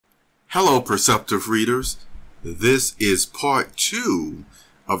Hello, Perceptive Readers. This is part 2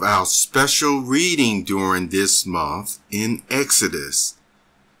 of our special reading during this month in Exodus.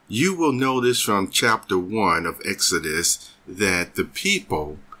 You will notice from chapter 1 of Exodus that the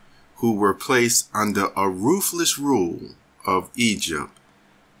people who were placed under a ruthless rule of Egypt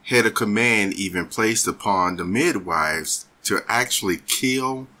had a command even placed upon the midwives to actually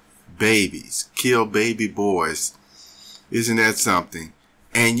kill babies, kill baby boys. Isn't that something?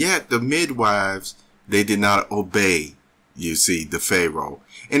 And yet the midwives, they did not obey, you see, the Pharaoh.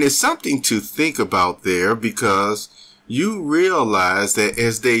 And it's something to think about there, because you realize that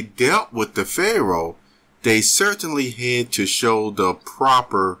as they dealt with the Pharaoh, they certainly had to show the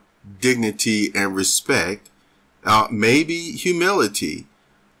proper dignity and respect, maybe humility,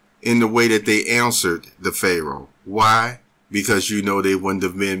 in the way that they answered the Pharaoh. Why? Because they wouldn't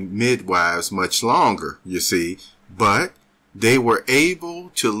have been midwives much longer, you see. But they were able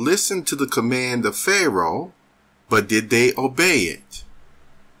to listen to the command of Pharaoh, but did they obey it?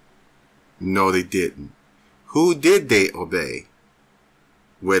 No, they didn't. Who did they obey?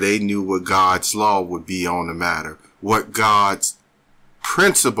 Well, they knew what God's law would be on the matter, what God's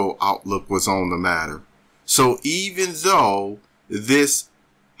principle outlook was on the matter. So even though this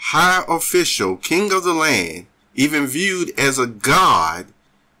high official, king of the land, even viewed as a god,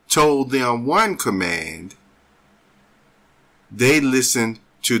 told them one command, they listened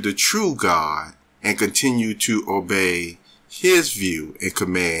to the true God and continued to obey his view and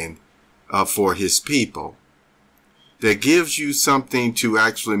command for his people. That gives you something to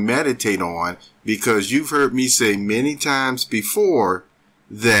actually meditate on, because you've heard me say many times before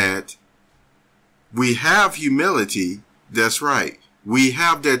that we have humility. That's right. We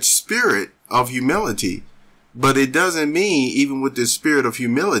have that spirit of humility, but it doesn't mean, even with the spirit of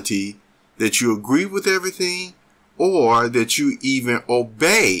humility, that you agree with everything, or that you even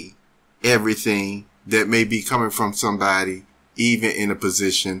obey everything that may be coming from somebody, even in a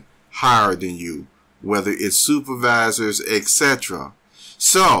position higher than you, whether it's supervisors, etc.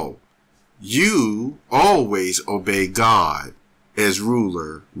 So, you always obey God as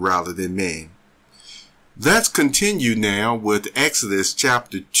ruler rather than man. Let's continue now with Exodus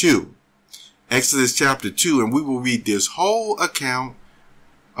chapter 2. Exodus chapter 2, and we will read this whole account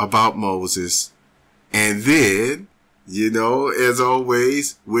about Moses. And then, as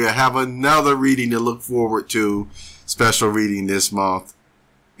always, we'll have another reading to look forward to, special reading this month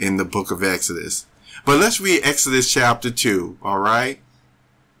in the book of Exodus. But let's read Exodus chapter 2, all right?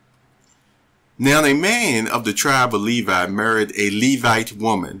 Now a man of the tribe of Levi married a Levite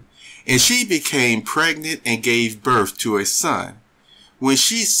woman, and she became pregnant and gave birth to a son. When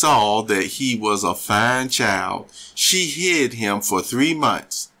she saw that he was a fine child, she hid him for 3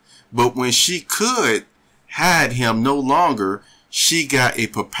 months. But when she could hide him no longer, she got a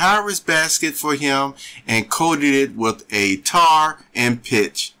papyrus basket for him and coated it with tar and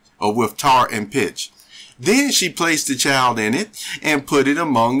pitch. Then she placed the child in it and put it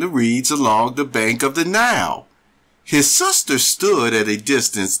among the reeds along the bank of the Nile. His sister stood at a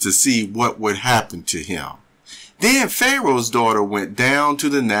distance to see what would happen to him. Then Pharaoh's daughter went down to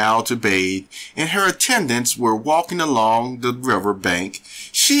the Nile to bathe, and her attendants were walking along the river bank.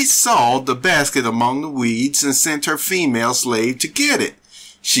 She saw the basket among the weeds and sent her female slave to get it.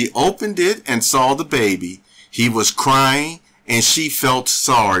 She opened it and saw the baby. He was crying, and she felt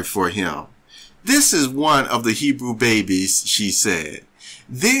sorry for him. "This is one of the Hebrew babies," she said.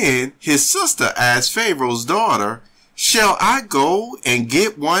 Then his sister asked Pharaoh's daughter, "Shall I go and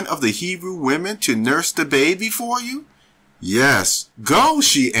get one of the Hebrew women to nurse the baby for you?" "Yes, go,"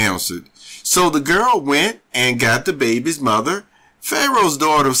 she answered. So the girl went and got the baby's mother. Pharaoh's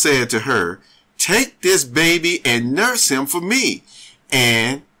daughter said to her, "Take this baby and nurse him for me,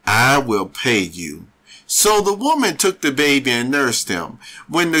 and I will pay you." So the woman took the baby and nursed him.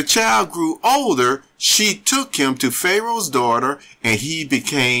 When the child grew older, she took him to Pharaoh's daughter, and he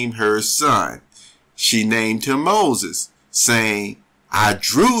became her son. She named him Moses, saying, "I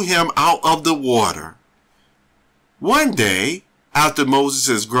drew him out of the water." One day, after Moses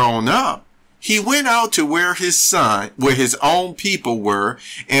has grown up, he went out to where his own people were,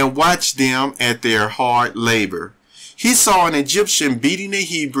 and watched them at their hard labor. He saw an Egyptian beating a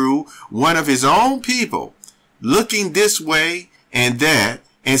Hebrew, one of his own people. Looking this way and that,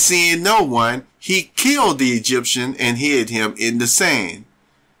 and seeing no one, he killed the Egyptian and hid him in the sand.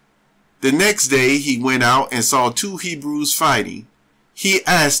 The next day he went out and saw 2 Hebrews fighting. He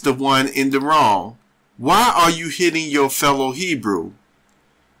asked the one in the wrong, "Why are you hitting your fellow Hebrew?"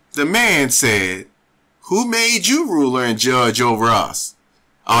 The man said, "Who made you ruler and judge over us?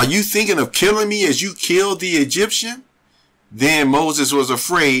 Are you thinking of killing me as you killed the Egyptian?" Then Moses was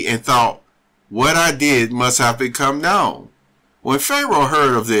afraid and thought, what I did must have become known. When Pharaoh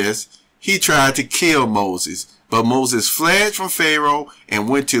heard of this, he tried to kill Moses, but Moses fled from Pharaoh and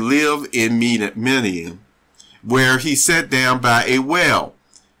went to live in Midian, where he sat down by a well.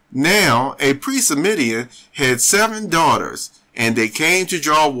 Now a priest of Midian had 7 daughters, and they came to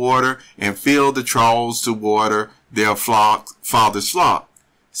draw water and filled the troughs to water their father's flock.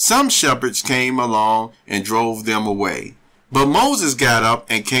 Some shepherds came along and drove them away, but Moses got up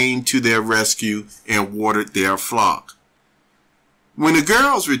and came to their rescue and watered their flock. When the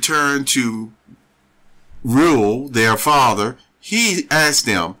girls returned to Reuel, their father, he asked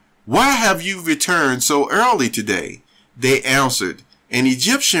them, why have you returned so early today? They answered, an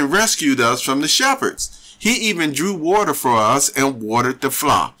Egyptian rescued us from the shepherds. He even drew water for us and watered the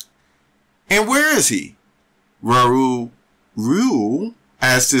flock. And where is he? Reuel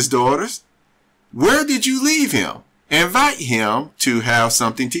asked his daughters. Where did you leave him? Invite him to have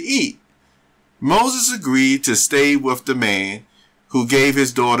something to eat. Moses agreed to stay with the man who gave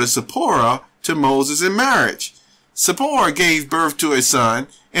his daughter Zipporah to Moses in marriage. Zipporah gave birth to a son,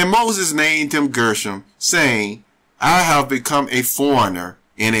 and Moses named him Gershom, saying, I have become a foreigner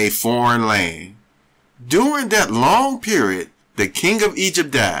in a foreign land. During that long period, the king of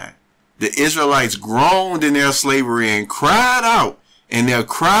Egypt died. The Israelites groaned in their slavery and cried out, and their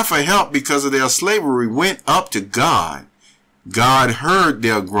cry for help because of their slavery went up to God. God heard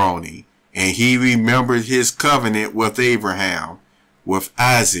their groaning, and he remembered his covenant with Abraham, with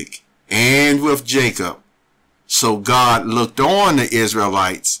Isaac, and with Jacob. So God looked on the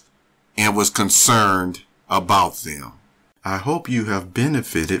Israelites and was concerned about them. I hope you have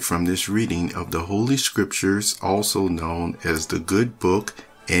benefited from this reading of the Holy Scriptures, also known as the Good Book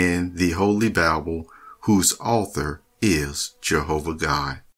and the Holy Bible, whose author is Jehovah God.